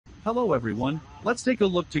Hello everyone, let's take a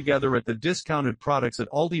look together at the discounted products at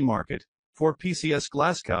Aldi Market. 4 PCS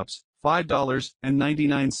glass cups,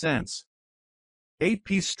 $5.99.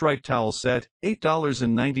 8-piece striped towel set,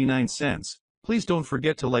 $8.99. Please don't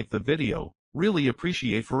forget to like the video, really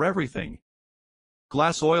appreciate for everything.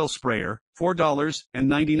 Glass oil sprayer,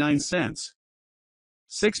 $4.99.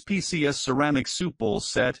 6 PCS ceramic soup bowl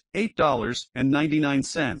set,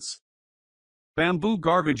 $8.99. Bamboo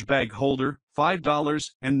garbage bag holder,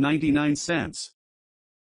 $5.99.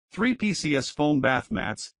 3 PCS foam bath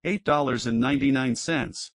mats,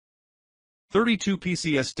 $8.99. 32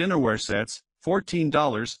 PCS dinnerware sets,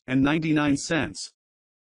 $14.99.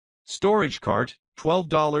 Storage cart,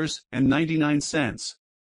 $12.99.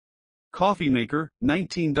 Coffee maker,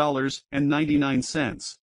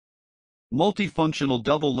 $19.99. Multifunctional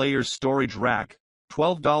double layers storage rack,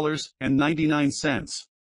 $12.99.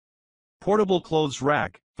 Portable clothes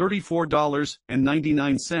rack,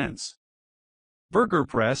 $34.99. Burger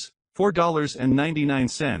press,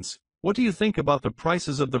 $4.99. What do you think about the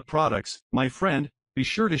prices of the products, my friend? Be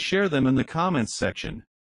sure to share them in the comments section.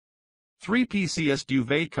 3 PCS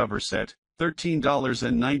duvet cover set,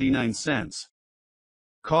 $13.99.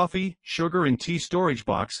 Coffee, sugar and tea storage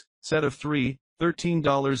box, set of 3,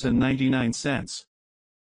 $13.99.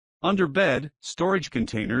 Under bed, storage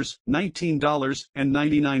containers,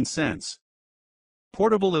 $19.99.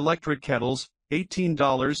 Portable electric kettles,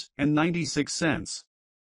 $18.96.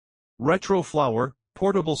 Retro flower,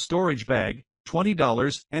 portable storage bag,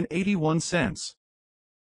 $20.81.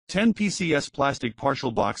 10 PCS plastic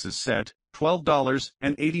partial boxes set,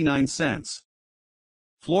 $12.89.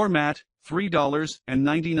 Floor mat,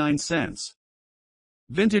 $3.99.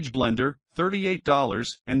 Vintage blender,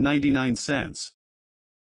 $38.99.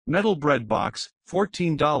 Metal bread box,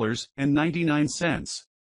 $14.99.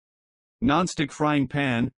 Nonstick frying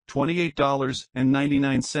pan,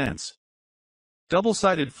 $28.99.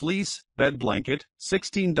 Double-sided fleece, bed blanket,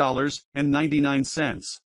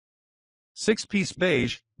 $16.99. 6-piece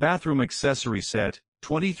beige, bathroom accessory set,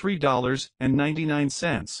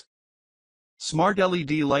 $23.99. Smart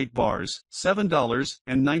LED light bars,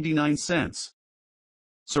 $7.99.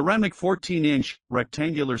 Ceramic 14-inch,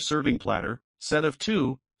 rectangular serving platter, set of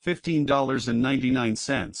 2,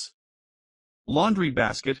 $15.99. Laundry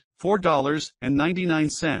basket,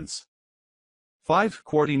 $4.99.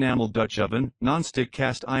 5-quart enamel Dutch oven, non-stick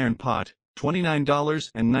cast iron pot,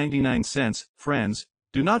 $29.99. Friends,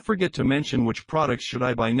 do not forget to mention which products should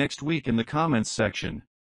I buy next week in the comments section.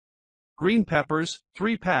 Green peppers,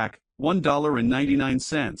 3-pack,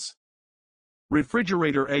 $1.99.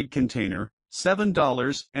 Refrigerator egg container,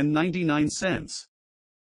 $7.99.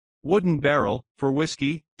 Wooden barrel, for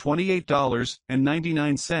whiskey,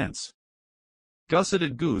 $28.99.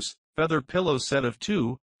 Gusseted goose, feather pillow set of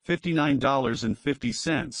 2,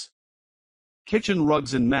 $59.50. Kitchen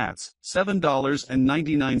rugs and mats,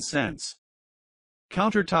 $7.99.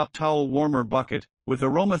 Countertop towel warmer bucket, with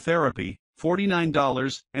aromatherapy,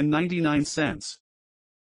 $49.99.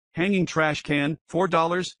 Hanging trash can,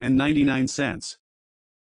 $4.99.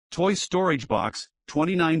 Toy storage box,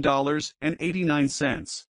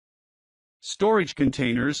 $29.89. Storage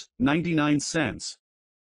containers, 99 cents.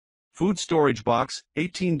 Food storage box,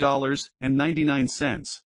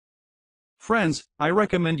 $18.99. Friends, I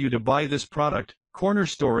recommend you to buy this product. Corner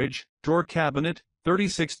storage, drawer cabinet,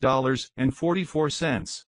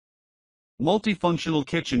 $36.44. Multifunctional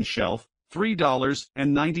kitchen shelf,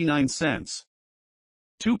 $3.99.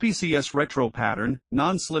 2 PCS retro pattern,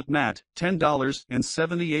 non-slip mat,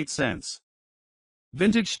 $10.78.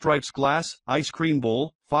 Vintage stripes glass, ice cream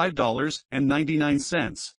bowl,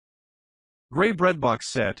 $5.99. Gray bread box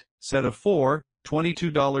set of 4,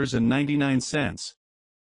 $22.99.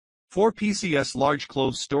 4 PCS large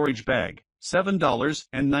clothes storage bag,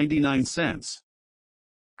 $7.99.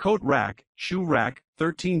 Coat rack, shoe rack,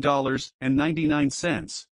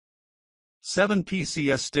 $13.99. 7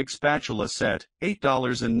 PCS stick spatula set,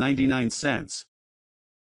 $8.99.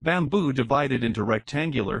 Bamboo divided into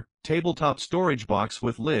rectangular, tabletop storage box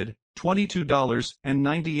with lid,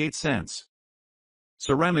 $22.98.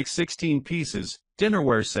 Ceramic 16 pieces,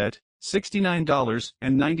 dinnerware set,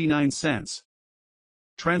 $69.99.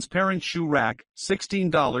 Transparent shoe rack,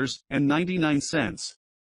 $16.99.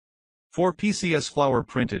 4 PCS flower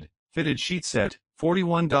printed, fitted sheet set,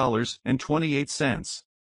 $41.28.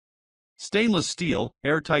 Stainless steel,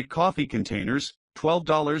 airtight coffee containers,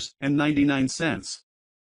 $12.99.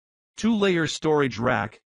 2-layer storage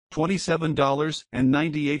rack,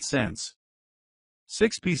 $27.98.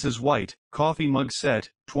 6 pieces white, coffee mug set,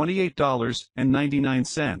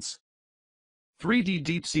 $28.99. 3D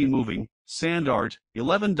deep sea moving, sand art,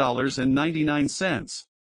 $11.99.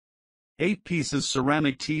 8 pieces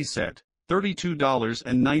ceramic tea set,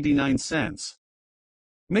 $32.99.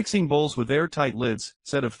 Mixing bowls with airtight lids,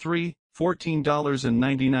 set of 3,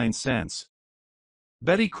 $14.99.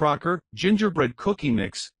 Betty Crocker gingerbread cookie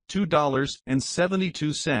mix,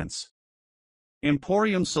 $2.72.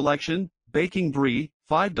 Emporium Selection baking brie,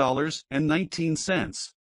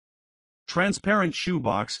 $5.19. Transparent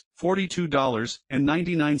shoebox,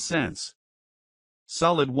 $42.99.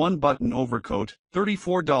 Solid one-button overcoat,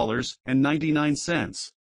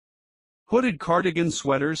 $34.99. Hooded cardigan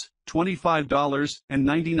sweaters,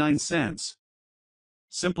 $25.99.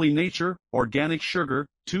 Simply Nature organic sugar,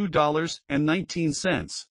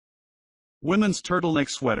 $2.19. Women's turtleneck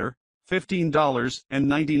sweater,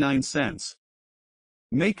 $15.99.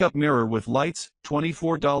 Makeup mirror with lights,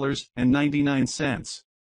 $24.99.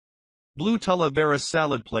 Blue Talavera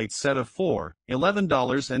salad plate set of 4,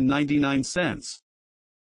 $11.99.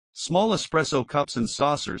 Small espresso cups and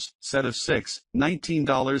saucers, set of 6,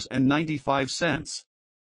 $19.95.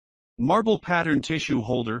 Marble pattern tissue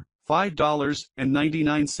holder,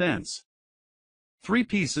 $5.99. 3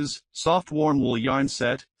 pieces, soft warm wool yarn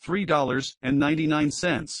set,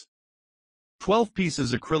 $3.99. 12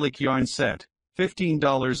 pieces acrylic yarn set,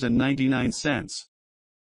 $15.99.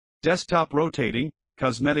 Desktop rotating,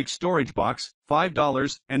 cosmetic storage box,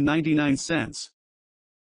 $5.99.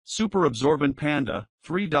 Super absorbent panda,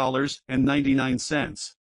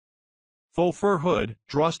 $3.99. Faux fur hood,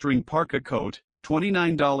 drawstring parka coat,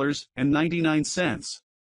 $29.99.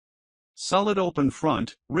 Solid open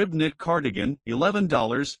front, rib knit cardigan,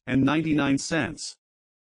 $11.99.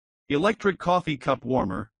 Electric coffee cup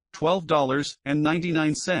warmer,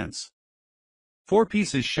 $12.99. 4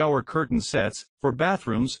 pieces shower curtain sets, for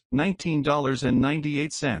bathrooms,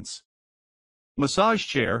 $19.98. Massage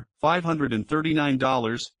chair,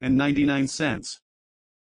 $539.99.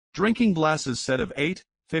 Drinking glasses set of 8,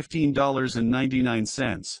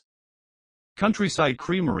 $15.99. Countryside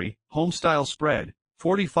Creamery, homestyle spread,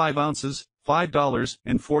 45 ounces,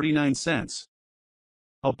 $5.49.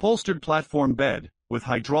 Upholstered platform bed, with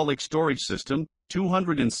hydraulic storage system,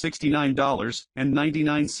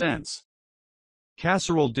 $269.99.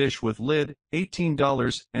 Casserole dish with lid,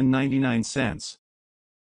 $18.99.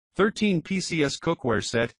 13 PCS cookware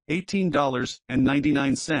set,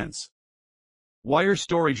 $18.99. Wire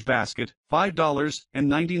storage basket,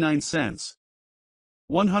 $5.99.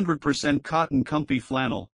 100% cotton comfy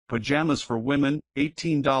flannel, pajamas for women,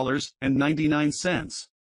 $18.99.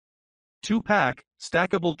 2-pack,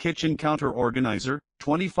 stackable kitchen counter organizer,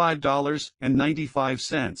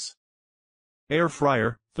 $25.95. Air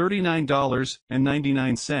fryer,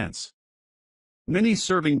 $39.99. Mini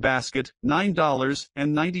serving basket,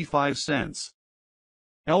 $9.95.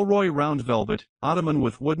 Elroy round velvet, ottoman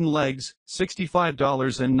with wooden legs,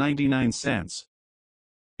 $65.99.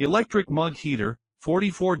 Electric mug heater,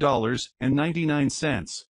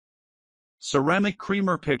 $44.99. Ceramic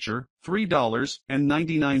creamer pitcher,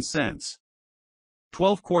 $3.99.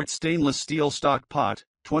 12-quart stainless steel stock pot,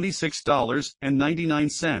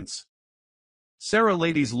 $26.99. Sarah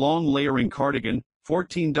Ladies long layering cardigan,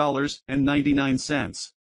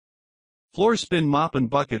 $14.99. Floor spin mop and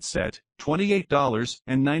bucket set,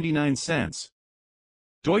 $28.99.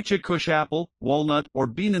 Deutsche Kusch apple, walnut or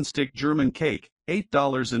Bienenstick German cake,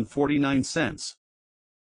 $8.49.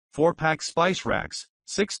 4-pack spice racks,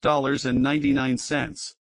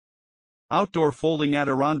 $6.99. Outdoor folding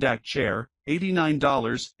Adirondack chair,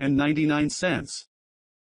 $89.99.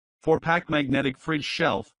 4-pack magnetic fridge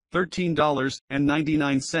shelf,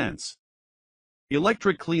 $13.99.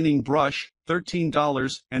 Electric cleaning brush,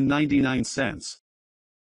 $13.99.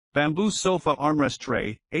 Bamboo sofa armrest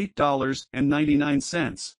tray,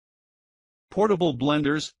 $8.99. Portable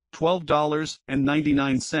blenders,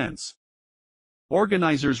 $12.99.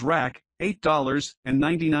 Organizer's rack,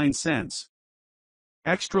 $8.99.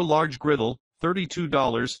 Extra large griddle,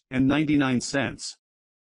 $32.99.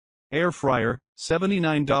 Air fryer,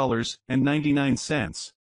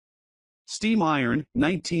 $79.99. Steam iron,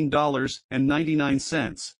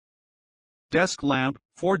 $19.99. Desk lamp,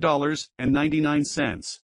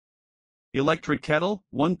 $4.99. Electric kettle,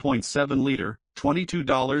 1.7 liter,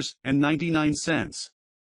 $22.99.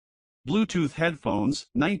 Bluetooth headphones,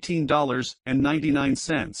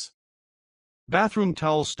 $19.99. Bathroom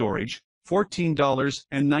towel storage,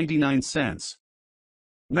 $14.99.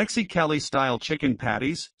 Mexicali style chicken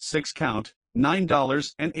patties, 6 count,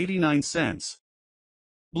 $9.89.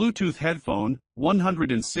 Bluetooth headphone,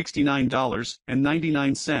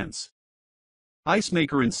 $169.99. Ice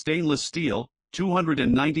maker in stainless steel,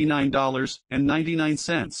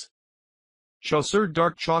 $299.99. Chaucer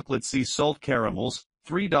dark chocolate sea salt caramels,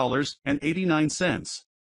 $3.89.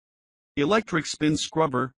 Electric spin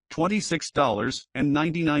scrubber,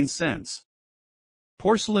 $26.99.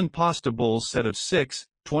 Porcelain pasta bowl set of 6,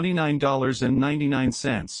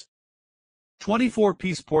 $29.99.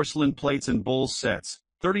 24-piece porcelain plates and bowls sets,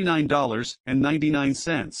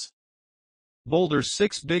 $39.99. Boulder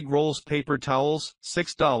 6 big rolls paper towels,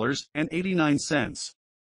 $6.89.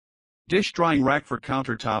 Dish drying rack for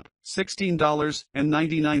countertop,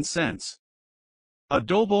 $16.99.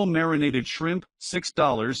 Adobo marinated shrimp,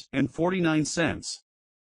 $6.49.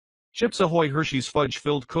 Chips Ahoy Hershey's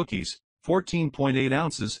fudge-filled cookies, 14.8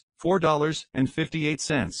 ounces,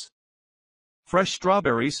 $4.58. Fresh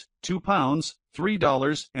strawberries, 2 pounds,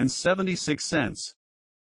 $3.76.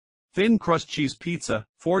 Thin crust cheese pizza,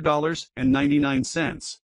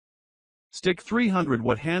 $4.99. Stick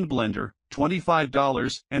 300-watt hand blender,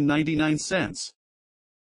 $25.99.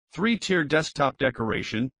 3-tier desktop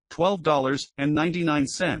decoration,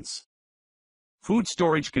 $12.99. Food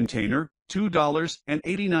storage container,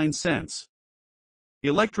 $2.89.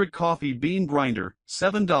 Electric coffee bean grinder,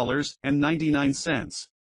 $7.99.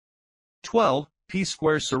 12-piece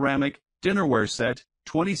square ceramic dinnerware set,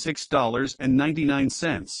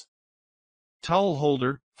 $26.99. Towel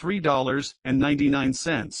holder,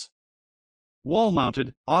 $3.99.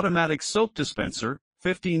 Wall-mounted automatic soap dispenser,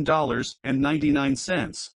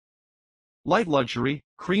 $15.99. Light luxury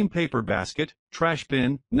cream paper basket, trash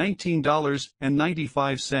bin,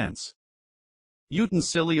 $19.95.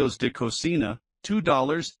 Utensilios de cocina,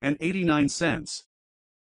 $2.89.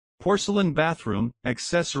 Porcelain bathroom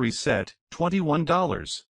accessory set,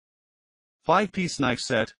 $21. 5-piece knife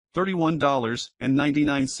set,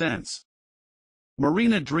 $31.99.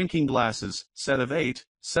 Marina drinking glasses, set of 8,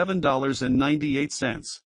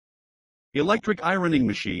 $7.98. Electric ironing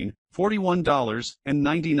machine,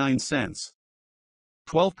 $41.99.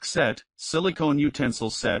 12th set, silicone utensil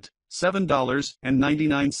set,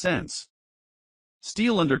 $7.99.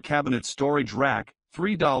 Steel under cabinet storage rack,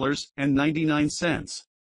 $3.99.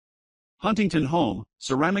 Huntington Home,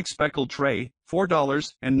 ceramic speckled tray,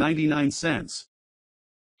 $4.99.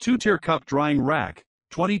 2-tier cup drying rack,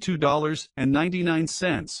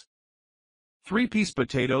 $22.99. 3-piece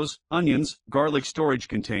potatoes, onions, garlic storage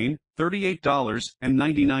contain,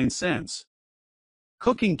 $38.99.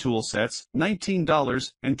 Cooking tool sets,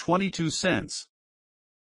 $19.22.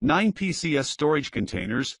 9 PCS storage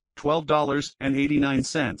containers,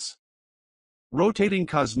 $12.89. Rotating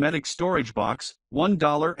cosmetic storage box,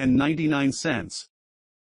 $1.99.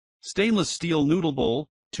 Stainless steel noodle bowl,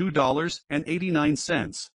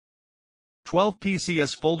 $2.89. 12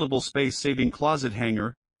 PCS foldable space-saving closet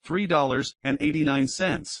hanger,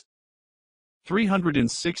 $3.89.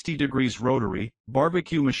 360 degrees rotary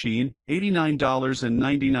barbecue machine,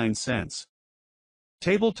 $89.99.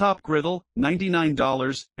 Tabletop griddle,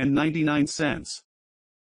 $99.99.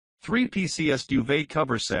 3 PCS duvet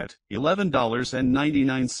cover set,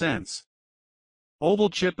 $11.99. Oval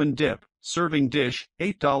chip and dip serving dish,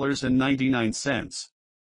 $8.99.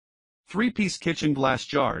 3-piece kitchen glass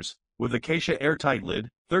jars with acacia airtight lid,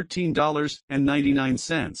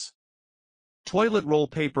 $13.99. Toilet roll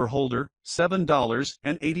paper holder,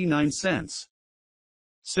 $7.89.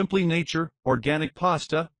 Simply Nature organic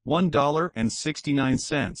pasta,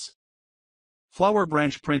 $1.69. Flower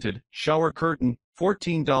branch printed shower curtain,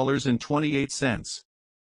 $14.28.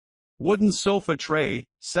 Wooden sofa tray,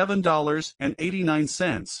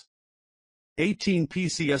 $7.89. 18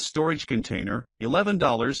 PCS storage container,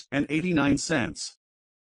 $11.89.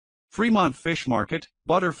 Fremont Fish Market,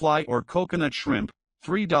 butterfly or coconut shrimp,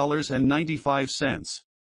 $3.95.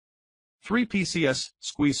 3 PCS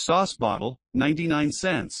squeeze sauce bottle, 99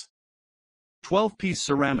 cents. 12-piece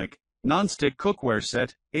ceramic non-stick cookware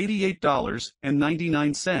set,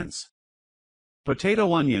 $88.99.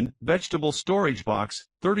 Potato onion vegetable storage box,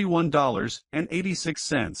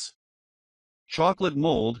 $31.86. Chocolate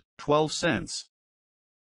mold, 12 cents.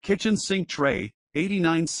 Kitchen sink tray,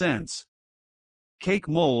 89 cents. Cake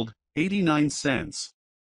mold, 89 cents.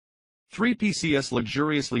 3 PCS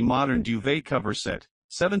luxuriously modern duvet cover set,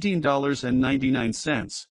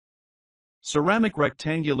 $17.99. Ceramic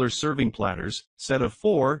rectangular serving platters, set of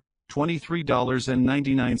 4,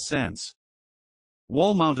 $23.99.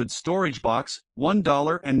 Wall-mounted storage box,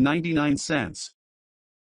 $1.99.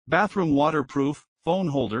 Bathroom waterproof phone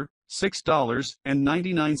holder,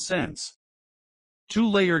 $6.99.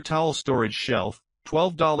 2-layer towel storage shelf,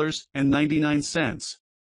 $12.99.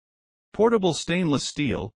 Portable stainless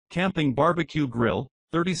steel camping barbecue grill,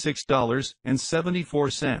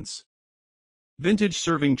 $36.74. Vintage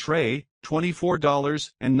serving tray,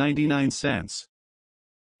 $24.99.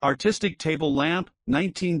 Artistic table lamp,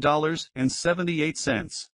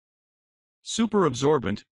 $19.78. Super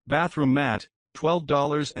absorbent Bathroom mat,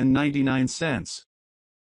 $12.99.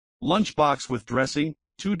 Lunchbox with dressing,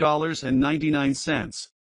 $2.99.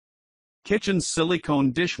 Kitchen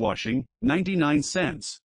silicone dishwashing, 99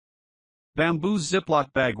 cents. Bamboo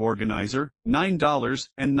Ziploc bag organizer,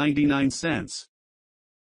 $9.99.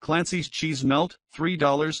 Clancy's cheese melt,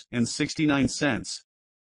 $3.69.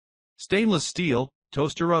 Stainless steel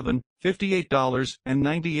toaster oven,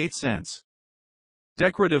 $58.98.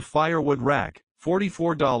 Decorative firewood rack,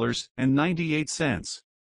 $44.98.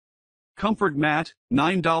 Comfort mat,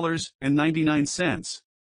 $9.99.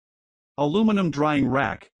 Aluminum drying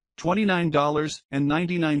rack,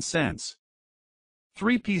 $29.99.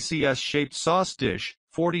 3 PCS shaped sauce dish,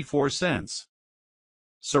 44 cents.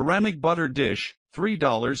 Ceramic butter dish,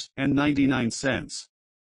 $3.99.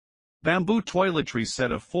 Bamboo toiletry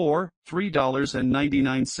set of 4,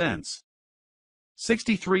 $3.99.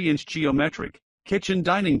 63-inch geometric kitchen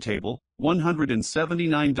dining table,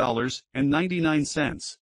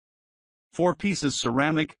 $179.99. 4 pieces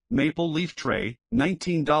ceramic maple leaf tray,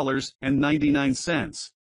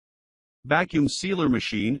 $19.99. Vacuum sealer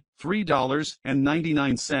machine,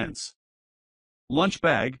 $3.99. Lunch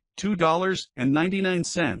bag,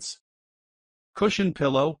 $2.99. Cushion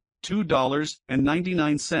pillow,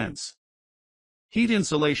 $2.99. Heat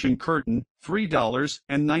insulation curtain,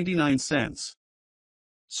 $3.99.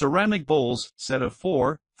 Ceramic bowls, set of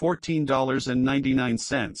 4,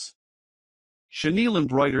 $14.99. Chenille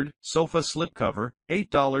embroidered sofa slipcover,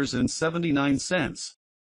 $8.79.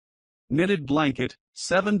 Knitted blanket,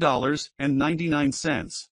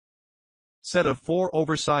 $7.99. Set of 4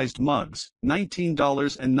 oversized mugs,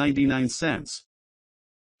 $19.99.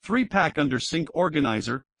 3-pack under sink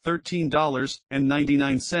organizer,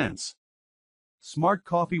 $13.99. Smart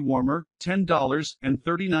coffee warmer,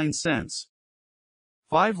 $10.39.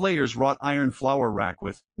 5 layers wrought iron flour rack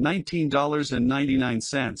with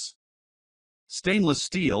 $19.99. Stainless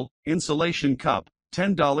steel insulation cup,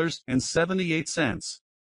 $10.78.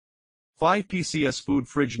 5 PCS food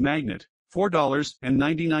fridge magnet,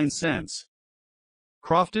 $4.99.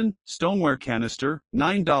 Crofton stoneware canister,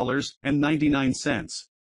 $9.99.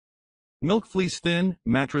 Milk fleece thin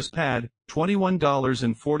mattress pad,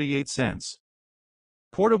 $21.48.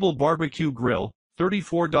 Portable barbecue grill,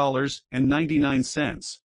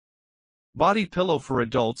 $34.99. Body pillow for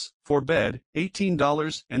adults, for bed,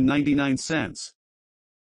 $18.99.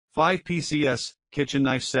 5 PCS kitchen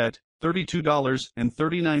knife set,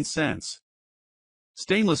 $32.39.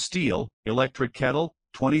 Stainless steel electric kettle,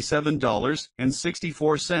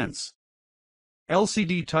 $27.64.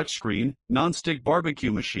 LCD touchscreen nonstick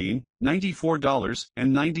barbecue machine,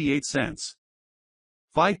 $94.98.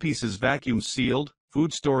 5 pieces vacuum sealed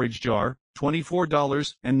food storage jar,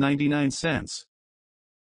 $24.99.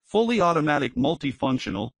 Fully automatic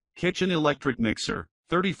multifunctional kitchen electric mixer,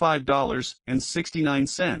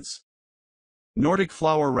 $35.69. Nordic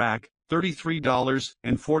flour rack,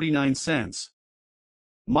 $33.49.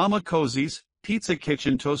 Mama Cozzi's pizza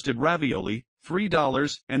kitchen toasted ravioli,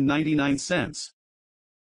 $3.99.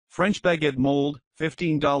 French baguette mold,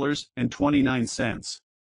 $15.29.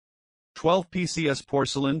 12 PCS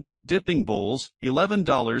porcelain dipping bowls,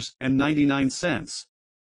 $11.99.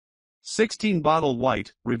 16 bottle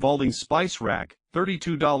white revolving spice rack,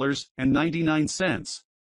 $32.99.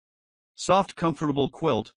 Soft comfortable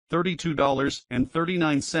quilt,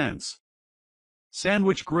 $32.39.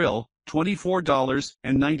 Sandwich grill,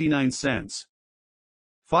 $24.99.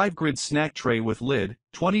 5 grid snack tray with lid,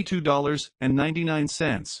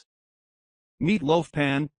 $22.99. Meat loaf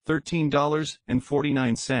pan,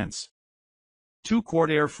 $13.49. 2-quart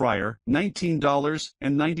air fryer,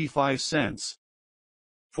 $19.95.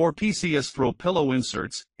 4 PCS throw pillow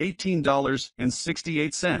inserts,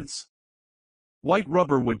 $18.68. White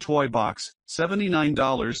rubber wood toy box,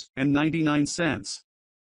 $79.99.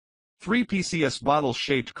 3 PCS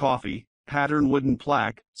bottle-shaped coffee, pattern wooden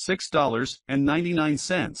plaque,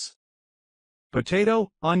 $6.99.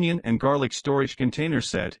 Potato, onion and garlic storage container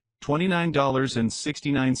set,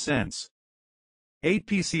 $29.69. 8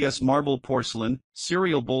 PCS marble porcelain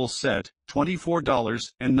cereal bowl set,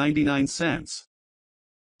 $24.99.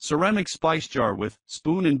 Ceramic spice jar with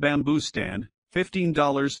spoon and bamboo stand,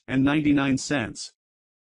 $15.99.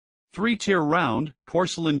 3-tier round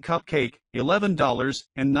porcelain cupcake,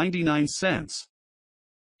 $11.99.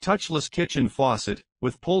 Touchless kitchen faucet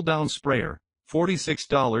with pull-down sprayer,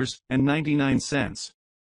 $46.99.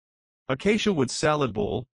 Acacia wood salad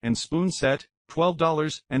bowl and spoon set,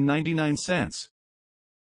 $12.99.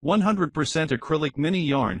 100% acrylic mini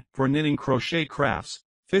yarn for knitting crochet crafts,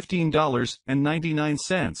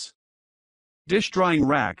 $15.99. Dish drying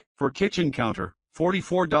rack for kitchen counter,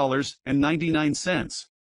 $44.99.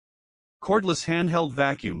 Cordless handheld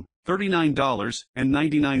vacuum,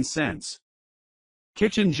 $39.99.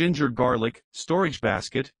 Kitchen ginger garlic storage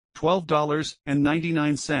basket,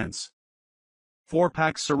 $12.99.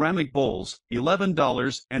 4-pack ceramic bowls,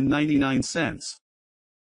 $11.99.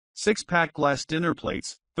 6-pack glass dinner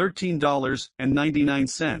plates,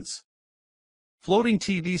 $13.99. Floating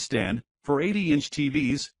TV stand, for 80-inch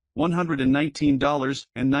TVs,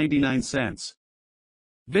 $119.99.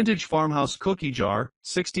 Vintage farmhouse cookie jar,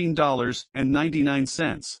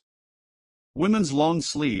 $16.99. Women's long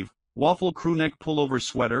sleeve, waffle crewneck pullover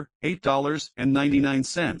sweater,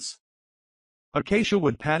 $8.99. Acacia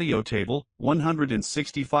wood patio table,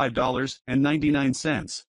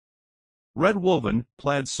 $165.99. Red woven,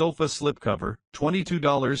 plaid sofa slipcover,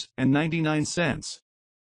 $22.99.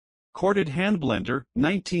 Corded hand blender,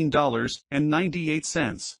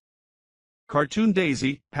 $19.98. Cartoon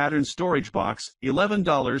daisy, pattern storage box,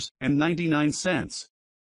 $11.99.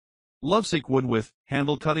 Lovesick wood with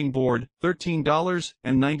handle cutting board,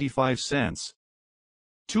 $13.95.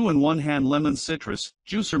 2-in-1 hand lemon citrus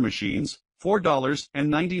juicer machines,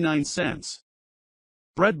 $4.99.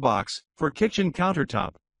 Bread box, for kitchen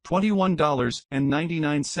countertop,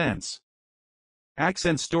 $21.99.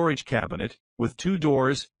 Accent storage cabinet, with 2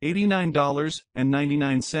 doors,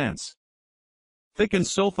 $89.99. Thickened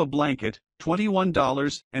sofa blanket,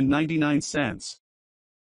 $21.99.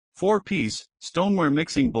 4-piece, stoneware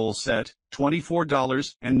mixing bowl set,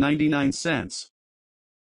 $24.99.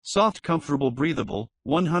 Soft comfortable breathable,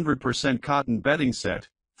 100% cotton bedding set,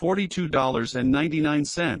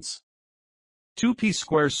 $42.99. 2-piece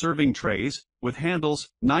square serving trays, with handles,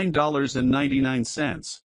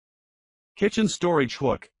 $9.99. Kitchen storage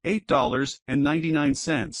hook,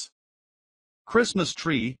 $8.99. Christmas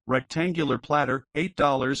tree, rectangular platter,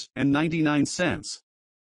 $8.99.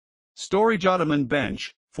 Storage ottoman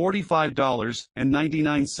bench,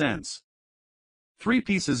 $45.99. 3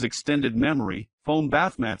 pieces extended memory, foam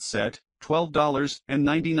bath mat set,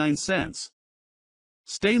 $12.99.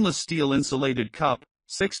 Stainless steel insulated cup,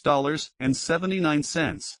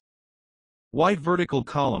 $6.79. White vertical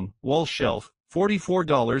column, wall shelf,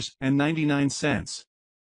 $44.99.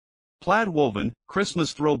 Plaid woven,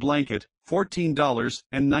 Christmas throw blanket,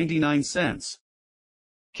 $14.99.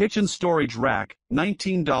 Kitchen storage rack,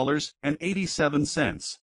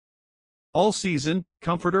 $19.87. All season,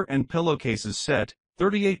 comforter and pillowcases set,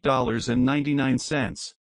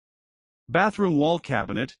 $38.99. Bathroom wall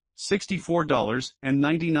cabinet,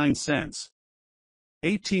 $64.99.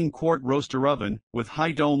 18-quart roaster oven, with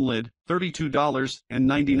high dome lid,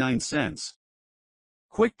 $32.99.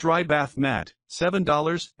 Quick dry bath mat,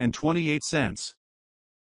 $7.28.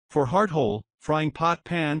 For hard hole, frying pot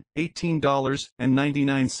pan,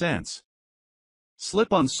 $18.99.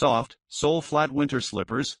 Slip-on soft, sole flat winter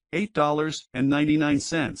slippers,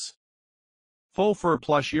 $8.99. Faux fur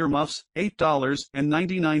plush earmuffs,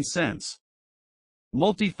 $8.99.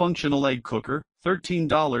 Multifunctional egg cooker,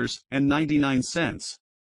 $13.99.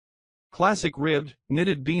 Classic ribbed,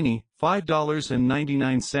 knitted beanie,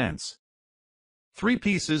 $5.99. 3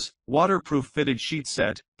 pieces, waterproof fitted sheet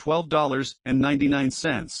set,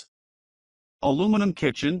 $12.99. Aluminum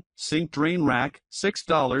kitchen, sink drain rack,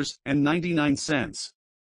 $6.99.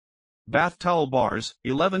 Bath towel bars,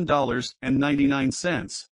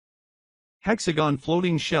 $11.99. Hexagon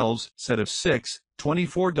floating shelves, set of 6,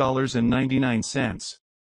 $24.99.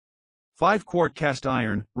 5-quart cast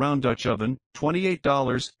iron, round Dutch oven,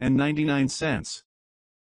 $28.99.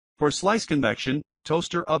 For slice convection,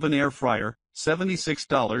 toaster oven air fryer,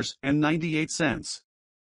 $76.98.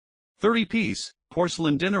 30-piece,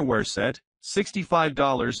 porcelain dinnerware set,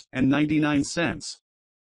 $65.99.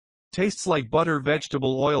 Tastes like butter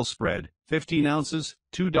vegetable oil spread, 15 ounces,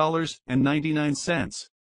 $2.99.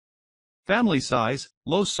 Family size,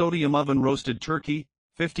 low sodium oven roasted turkey,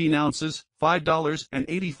 15 ounces,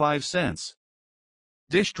 $5.85.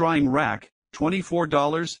 Dish drying rack,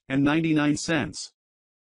 $24.99.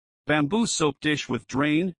 Bamboo soap dish with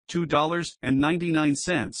drain,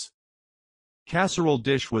 $2.99. Casserole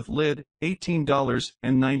dish with lid,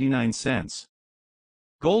 $18.99.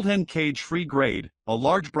 Gold hen cage free grade, a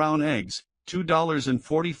large brown eggs,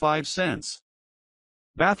 $2.45.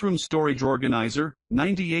 Bathroom storage organizer,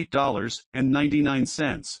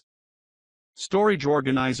 $98.99. Storage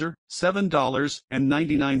organizer,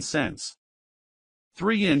 $7.99.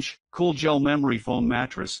 3-inch, cool gel memory foam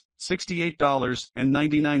mattress,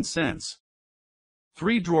 $68.99.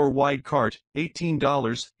 3-drawer wide cart,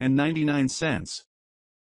 $18.99.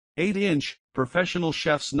 8-inch, professional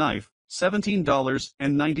chef's knife,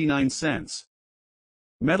 $17.99.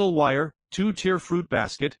 Metal wire, 2-tier fruit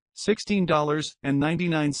basket,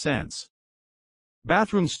 $16.99.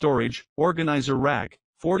 Bathroom storage, organizer rack,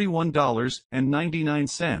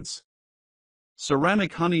 $41.99.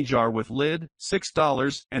 Ceramic honey jar with lid,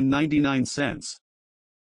 $6.99.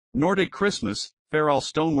 Nordic Christmas, Feral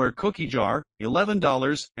stoneware cookie jar,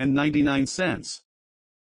 $11.99.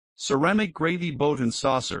 Ceramic gravy boat and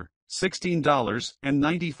saucer,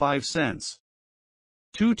 $16.95.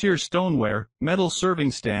 Two-tier stoneware, metal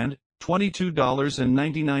serving stand,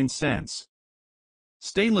 $22.99.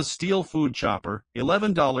 Stainless steel food chopper,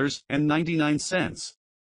 $11.99.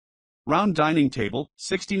 Round dining table,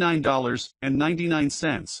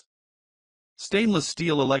 $69.99. Stainless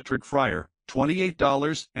steel electric fryer,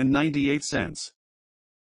 $28.98.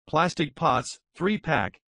 Plastic pots,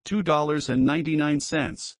 3-pack,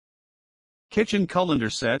 $2.99. Kitchen colander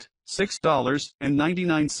set,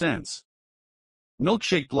 $6.99.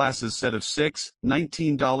 Milkshake glasses set of 6,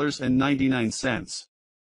 $19.99.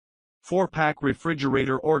 4-pack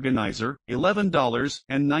refrigerator organizer,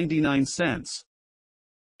 $11.99.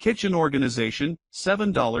 Kitchen organization,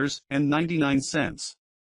 $7.99.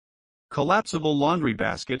 Collapsible laundry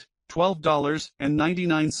basket,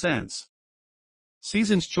 $12.99.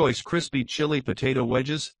 Season's Choice crispy chili potato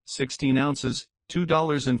wedges, 16 ounces,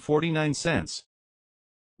 $2.49.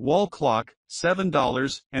 Wall clock,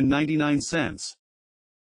 $7.99.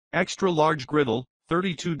 Extra large griddle,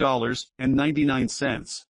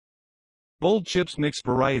 $32.99. Bold chips mix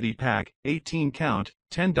variety pack, 18 count,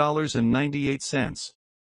 $10.98.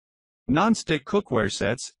 Non-stick cookware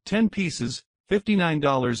sets, 10 pieces,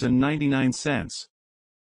 $59.99.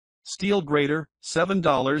 Steel grater,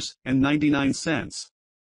 $7.99.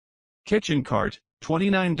 Kitchen cart,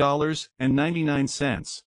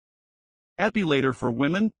 $29.99. Epilator for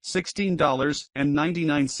women,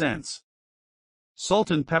 $16.99.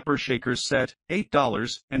 Salt and pepper shakers set,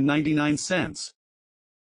 $8.99.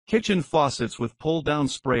 Kitchen faucets with pull-down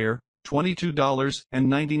sprayer,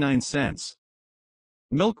 $22.99.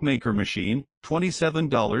 Milk maker machine,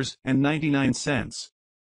 $27.99.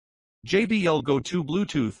 JBL Go 2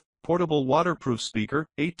 Bluetooth portable waterproof speaker,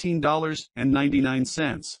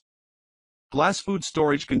 $18.99. Glass food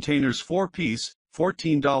storage containers 4-piece,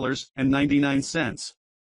 $14.99.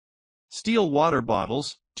 Steel water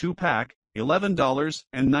bottles, 2-pack,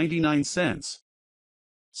 $11.99.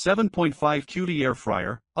 7.5 QD air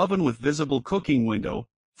fryer, oven with visible cooking window,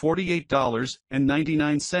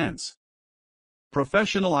 $48.99.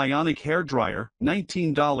 Professional ionic hair dryer,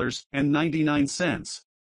 $19.99.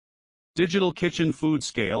 Digital kitchen food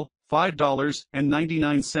scale,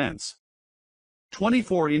 $5.99.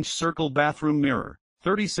 24-inch circle bathroom mirror,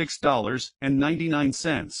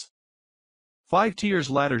 $36.99. 5 tiers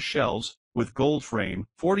ladder shelves, with gold frame,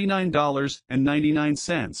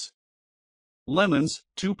 $49.99. Lemons,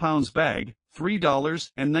 2 pounds bag,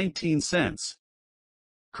 $3.19.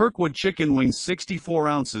 Kirkwood chicken wings 64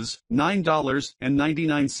 ounces,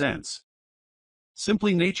 $9.99.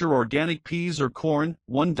 Simply Nature organic peas or corn,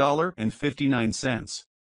 $1.59.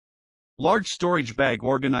 Large storage bag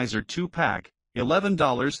organizer 2-pack,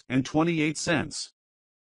 $11.28.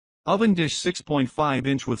 Oven dish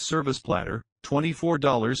 6.5-inch with service platter,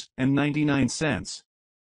 $24.99.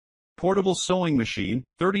 Portable sewing machine,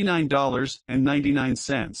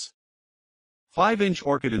 $39.99. 5-inch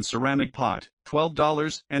orchid and ceramic pot,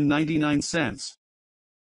 $12.99.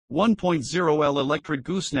 1.0L electric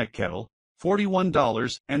gooseneck kettle,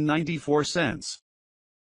 $41.94.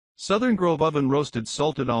 Southern Grove oven roasted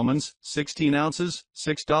salted almonds, 16 ounces,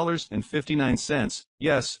 $6.59.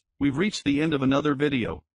 Yes, we've reached the end of another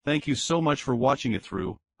video. Thank you so much for watching it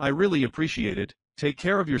through. I really appreciate it. Take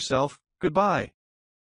care of yourself. Goodbye.